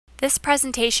This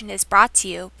presentation is brought to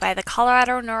you by the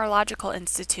Colorado Neurological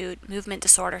Institute Movement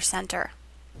Disorder Center.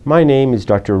 My name is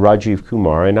Dr. Rajeev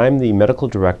Kumar, and I'm the Medical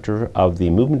Director of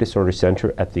the Movement Disorder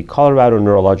Center at the Colorado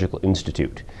Neurological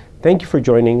Institute. Thank you for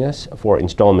joining us for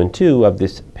installment 2 of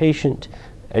this patient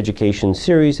education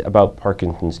series about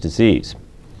Parkinson's disease.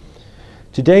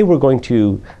 Today we're going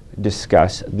to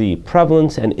discuss the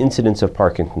prevalence and incidence of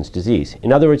Parkinson's disease.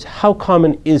 In other words, how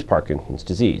common is Parkinson's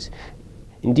disease?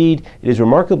 Indeed, it is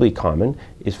remarkably common,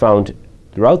 is found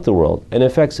throughout the world, and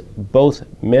affects both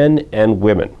men and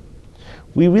women.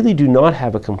 We really do not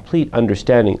have a complete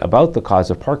understanding about the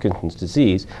cause of Parkinson's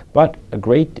disease, but a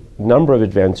great number of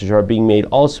advances are being made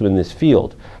also in this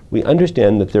field. We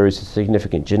understand that there is a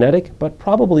significant genetic, but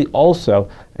probably also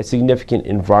a significant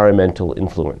environmental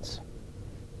influence.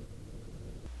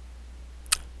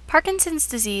 Parkinson's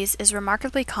disease is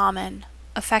remarkably common,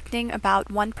 affecting about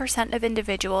 1% of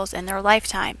individuals in their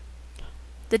lifetime.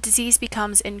 The disease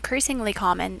becomes increasingly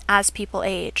common as people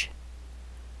age.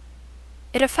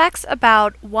 It affects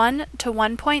about 1 to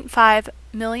 1.5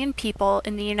 million people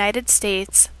in the United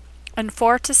States and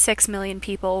 4 to 6 million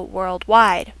people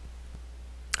worldwide.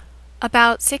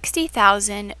 About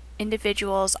 60,000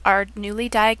 individuals are newly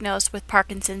diagnosed with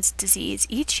Parkinson's disease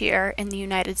each year in the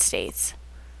United States.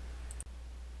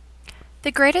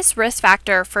 The greatest risk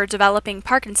factor for developing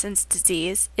Parkinson's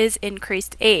disease is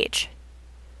increased age.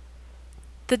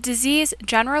 The disease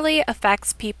generally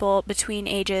affects people between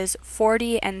ages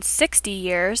 40 and 60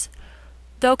 years,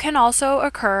 though can also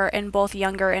occur in both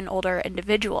younger and older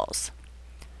individuals.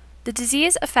 The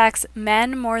disease affects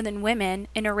men more than women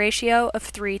in a ratio of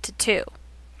 3 to 2.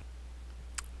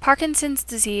 Parkinson's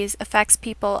disease affects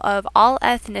people of all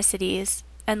ethnicities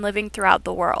and living throughout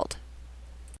the world.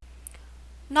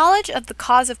 Knowledge of the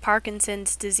cause of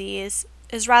Parkinson's disease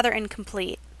is rather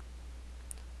incomplete.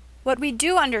 What we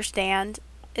do understand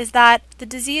is that the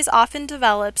disease often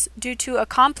develops due to a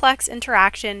complex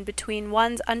interaction between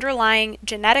one's underlying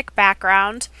genetic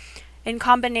background in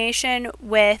combination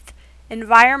with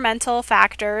environmental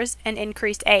factors and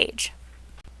increased age.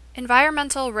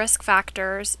 Environmental risk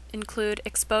factors include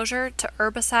exposure to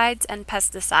herbicides and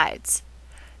pesticides.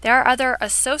 There are other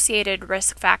associated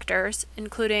risk factors,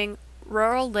 including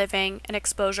rural living and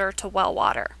exposure to well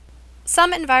water.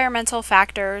 Some environmental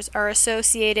factors are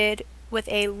associated with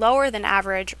a lower than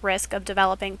average risk of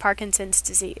developing Parkinson's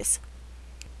disease.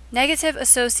 Negative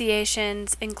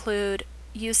associations include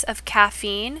use of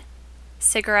caffeine,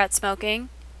 cigarette smoking,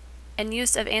 and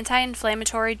use of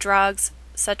anti-inflammatory drugs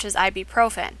such as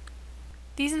ibuprofen.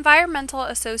 These environmental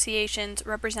associations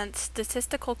represent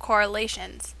statistical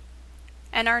correlations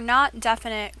and are not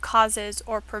definite causes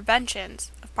or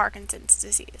preventions of Parkinson's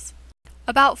disease.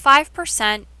 About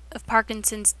 5% of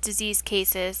Parkinson's disease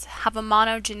cases have a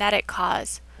monogenetic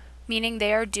cause, meaning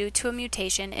they are due to a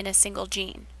mutation in a single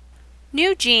gene.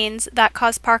 New genes that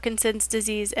cause Parkinson's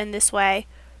disease in this way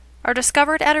are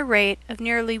discovered at a rate of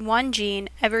nearly one gene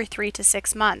every 3 to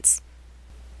 6 months.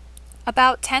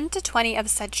 About 10 to 20 of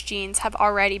such genes have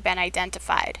already been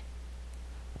identified.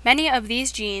 Many of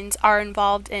these genes are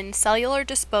involved in cellular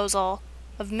disposal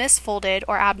of misfolded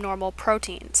or abnormal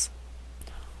proteins.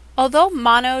 Although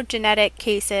monogenetic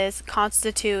cases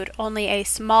constitute only a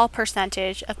small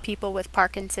percentage of people with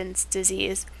Parkinson's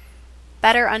disease,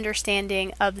 better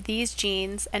understanding of these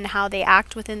genes and how they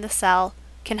act within the cell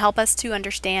can help us to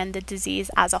understand the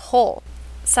disease as a whole.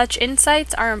 Such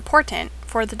insights are important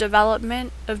for the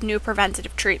development of new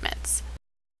preventative treatments.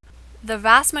 The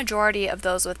vast majority of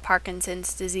those with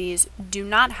Parkinson's disease do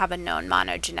not have a known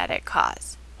monogenetic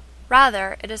cause.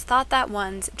 Rather, it is thought that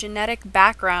one's genetic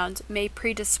background may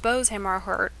predispose him or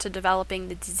her to developing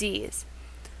the disease.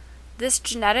 This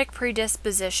genetic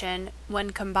predisposition,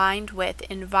 when combined with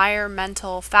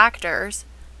environmental factors,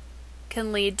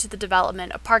 can lead to the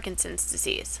development of Parkinson's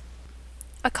disease.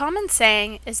 A common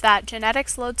saying is that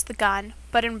genetics loads the gun,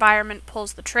 but environment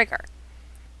pulls the trigger.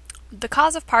 The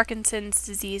cause of Parkinson's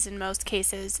disease in most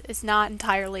cases is not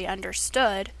entirely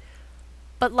understood,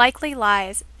 but likely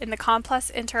lies in the complex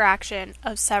interaction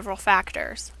of several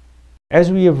factors.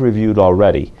 As we have reviewed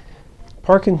already,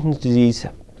 Parkinson's disease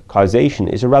causation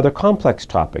is a rather complex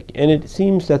topic, and it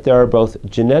seems that there are both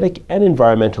genetic and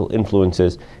environmental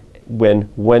influences when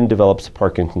one develops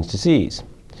Parkinson's disease.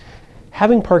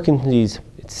 Having Parkinson's disease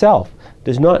itself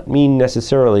does not mean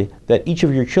necessarily that each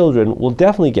of your children will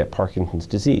definitely get Parkinson's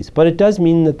disease, but it does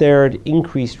mean that they're at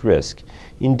increased risk.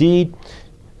 Indeed,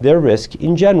 their risk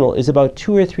in general is about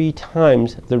 2 or 3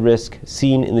 times the risk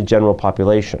seen in the general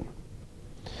population.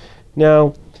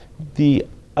 Now, the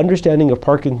understanding of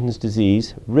Parkinson's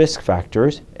disease, risk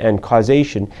factors, and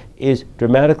causation is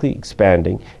dramatically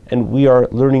expanding, and we are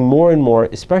learning more and more,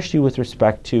 especially with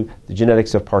respect to the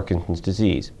genetics of Parkinson's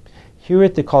disease. Here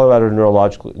at the Colorado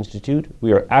Neurological Institute,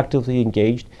 we are actively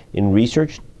engaged in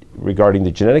research regarding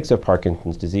the genetics of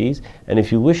Parkinson's disease, and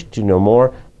if you wish to know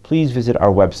more, please visit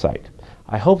our website.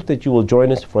 I hope that you will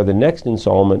join us for the next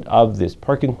installment of this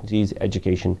Parkinson's disease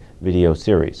education video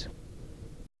series.